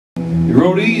He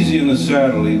rode easy in the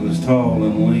saddle, he was tall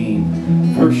and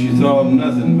lean. First you thought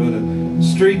nothing but a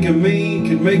streak of mean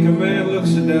could make a man look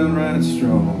so downright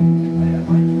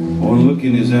strong. One look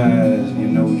in his eyes and you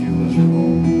knowed you was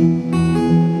wrong.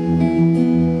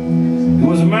 He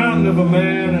was a mountain of a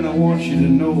man, and I want you to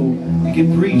know he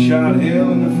could preach out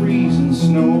hell in the freezing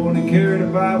snow, and he carried a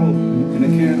Bible in a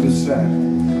canvas sack.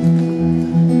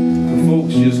 The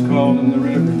folks just called him the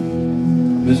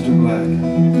Reverend, Mr. Black.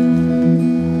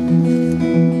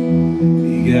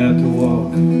 You got to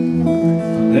walk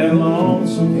that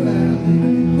lonesome valley.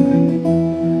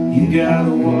 You got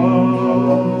to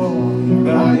walk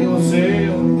by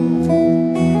yourself.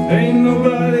 Ain't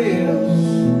nobody else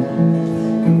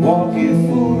can walk it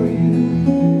for you.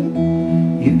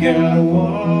 You got to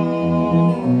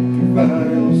walk by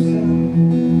yourself.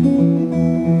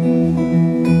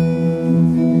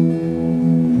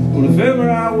 Well, if ever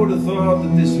I would have thought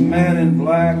that this man in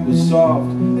black was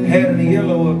soft, had a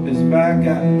yellow up his back,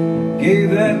 I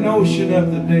gave that notion up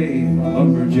the day a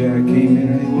lumberjack came in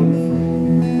and he wasn't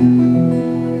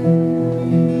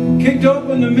afraid. Kicked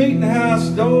open the meeting house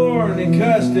door and he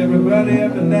cussed everybody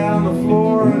up and down the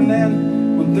floor, and then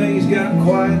when things got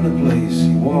quiet in the place,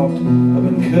 he walked up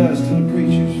and cussed in the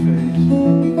preacher's face.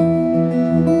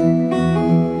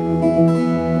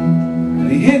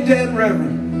 And he hit that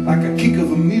Reverend like a kick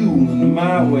of a mule into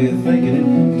my way of thinking.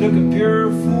 It took a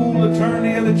pure fool to turn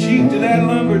the other cheek to that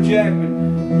lumberjack,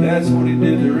 but that's what he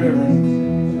did to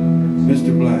Reverend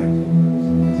Mr. Black.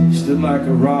 He stood like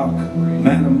a rock,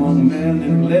 man among men,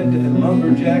 and led that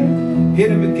lumberjack,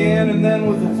 hit him again, and then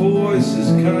with a voice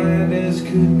as kind as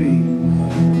could be,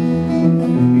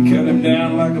 he cut him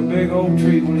down like a big oak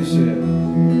tree when he said,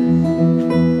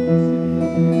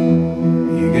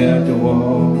 you got to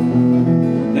walk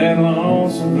that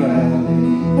lonesome valley.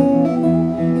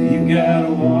 You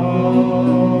gotta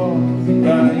walk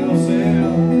by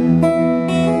yourself.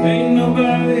 Ain't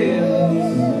nobody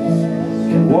else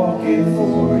can walk it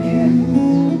for you.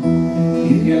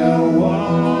 You gotta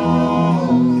walk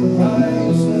by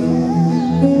yourself.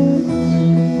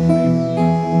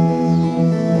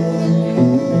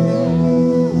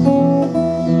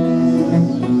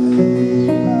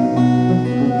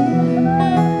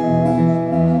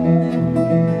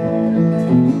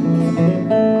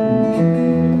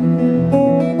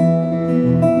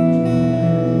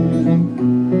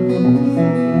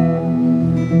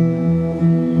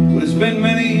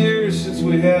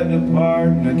 Had to part,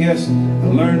 and I guess I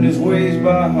learned his ways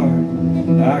by heart.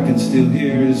 I can still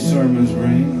hear his sermons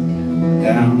ring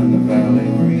down in the valley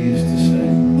where he used to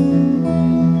sing.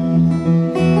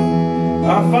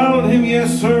 I followed him,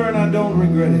 yes sir, and I don't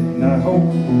regret it, and I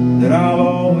hope that I'll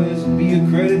always be a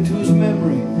credit to his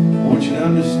memory. I want you to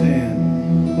understand,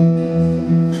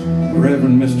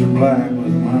 Reverend Mr. Black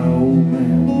was my old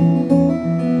man.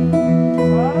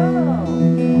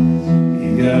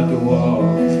 You got to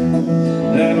walk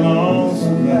that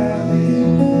lonesome valley.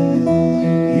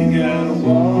 You gotta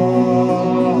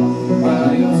walk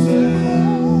by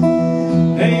yourself.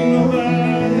 Ain't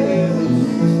nobody else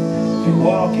can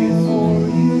walk it for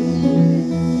you.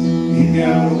 You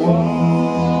gotta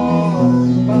walk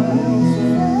by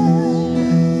yourself.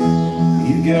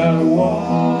 You gotta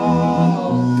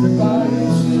walk by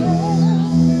yourself.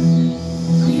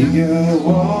 You gotta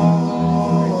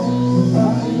walk